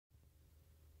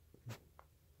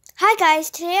Hi guys,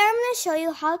 today I'm going to show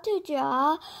you how to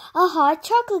draw a hot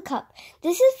chocolate cup.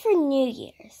 This is for New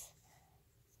Year's.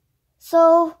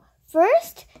 So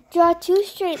first, draw two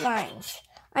straight lines.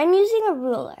 I'm using a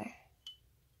ruler.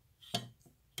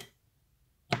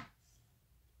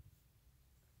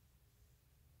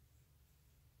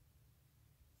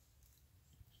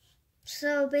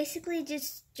 So basically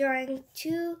just drawing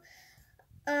two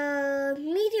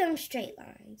medium straight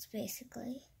lines,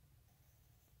 basically.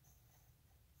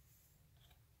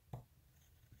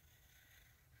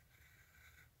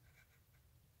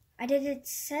 I did it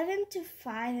 7 to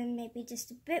 5 and maybe just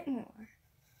a bit more.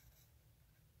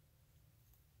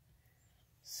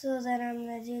 So then I'm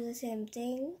going to do the same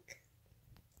thing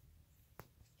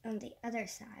on the other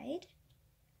side.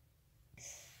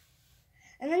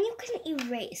 And then you can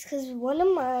erase because one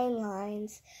of my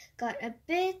lines got a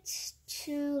bit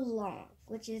too long,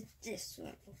 which is this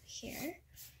one over here.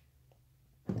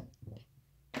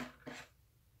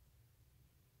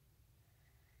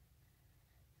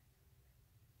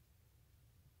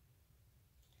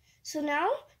 So now,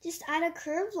 just add a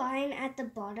curved line at the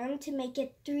bottom to make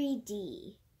it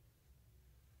 3D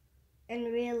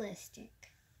and realistic.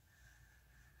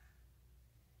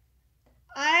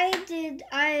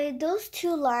 Those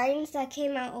two lines that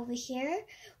came out over here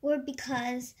were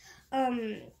because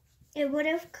it would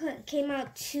have came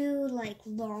out too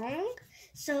long,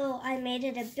 so I made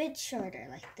it a bit shorter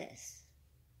like this.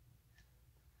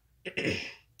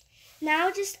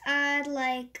 Now just add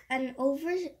an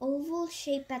oval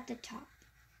shape at the top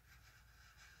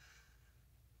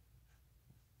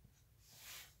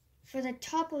for the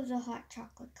top of the hot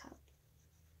chocolate cup.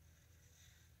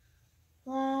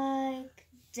 Like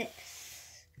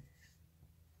this.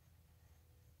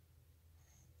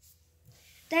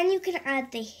 Then you can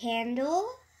add the handle,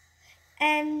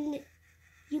 and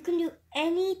you can do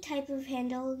any type of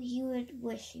handle you would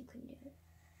wish you can do.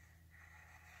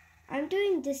 I'm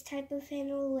doing this type of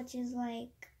handle, which is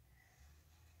like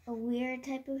a weird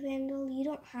type of handle. You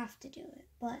don't have to do it,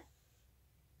 but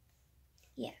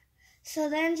yeah. So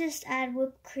then just add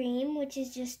whipped cream, which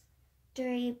is just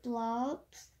 3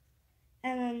 blobs,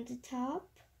 and on the top,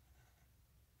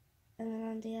 and then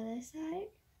on the other side.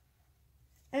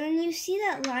 And then you see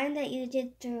that line that you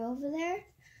did through over there?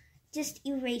 Just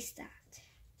erase that.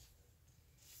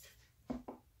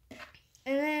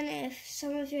 And then if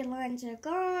some of your lines are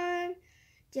gone,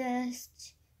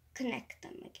 just connect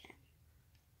them again.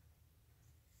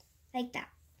 Like that.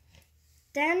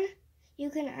 Then you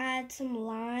can add some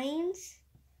lines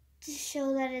to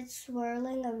show that it's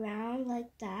swirling around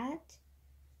like that.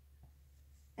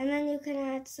 And then you can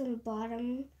add some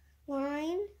bottom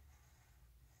line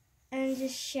and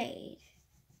just shade.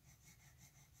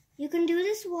 You can do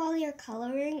this while you're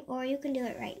coloring, or you can do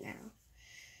it right now.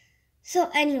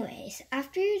 So anyways,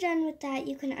 after you're done with that,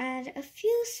 you can add a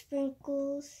few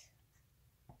sprinkles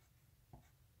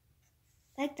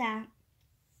like that.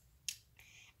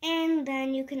 And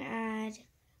then you can add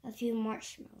a few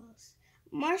marshmallows.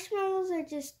 Marshmallows are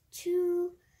just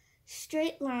 2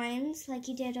 straight lines like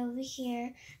you did over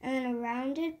here, and then a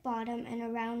rounded bottom and a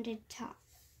rounded top.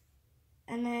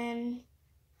 And then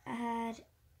add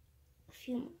a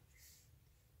few more.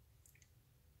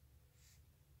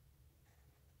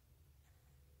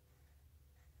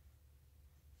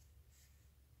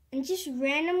 And just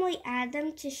randomly add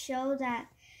them to show that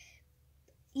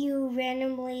you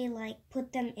randomly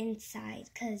put them inside,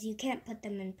 because you can't put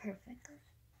them in perfectly.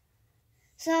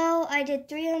 So I did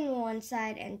 3 on one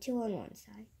side and 2 on one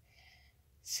side.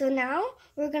 So now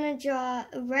we're going to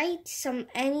write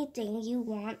anything you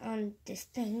want on this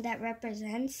thing that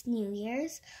represents New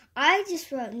Year's. I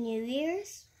just wrote New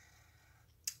Year's.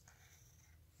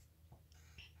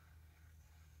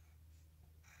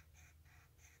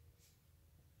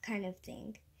 Kind of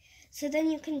thing. So then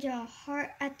you can draw a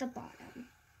heart at the bottom.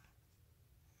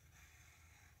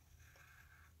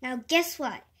 Now guess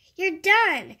what? You're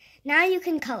done! Now you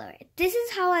can color it. This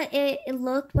is how it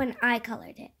looked when I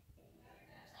colored it.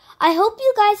 I hope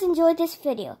you guys enjoyed this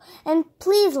video, and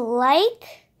please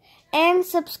like and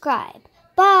subscribe.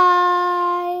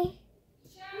 Bye!